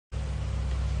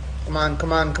Come on,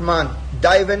 come on, come on.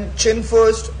 Dive in, chin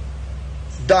first.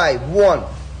 Dive, 1.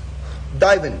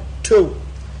 Dive in, 2.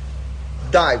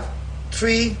 Dive,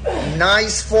 3.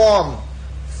 Nice form.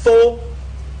 4.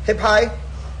 Hip high.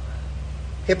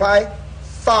 Hip high.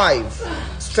 5.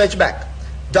 Stretch back.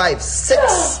 Dive,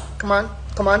 6. Come on,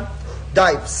 come on.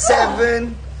 Dive,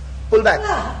 7. Pull back.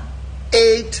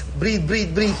 8. Breathe,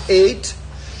 breathe, breathe. 8.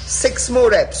 6 more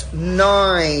reps.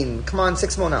 9. Come on,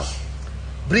 6 more now.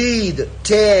 Breathe.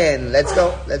 10. Let's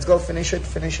go. Let's go. Finish it.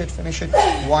 Finish it. Finish it.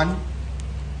 1,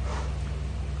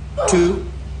 2,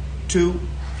 2.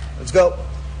 Let's go.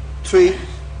 3.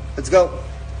 Let's go.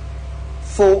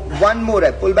 4. 1 more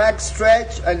rep. Pull back.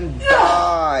 Stretch and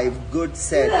dive. Good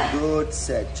set. Good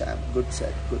set, champ. Good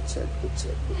set. Good set. Good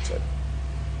set. Good set.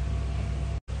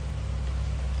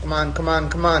 Come on. Come on.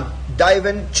 Come on. Dive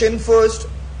in. Chin first.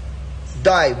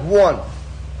 Dive, 1.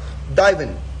 Dive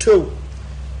in, 2.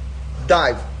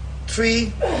 Dive,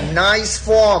 3. Nice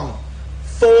form.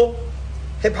 4.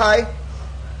 Hip high.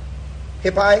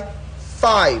 Hip high.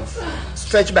 5.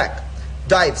 Stretch back.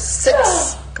 Dive,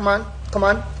 6. Come on, come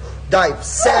on. Dive,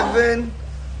 7.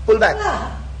 Pull back.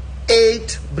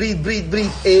 8. Breathe, breathe,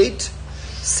 breathe. 8.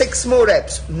 6 more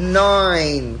reps.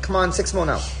 9. Come on, 6 more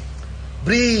now.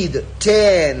 Breathe.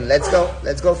 10. Let's go.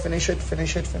 Let's go. Finish it.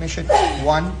 Finish it. Finish it.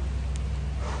 1,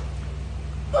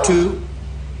 2,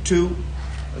 2.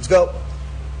 Let's go.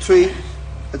 3.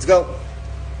 Let's go.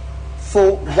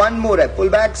 4. 1 more rep. Pull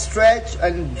back, stretch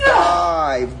and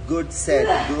dive. Good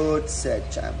set. Good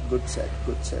set, champ. Good set.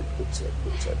 Good set. Good set.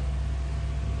 Good set.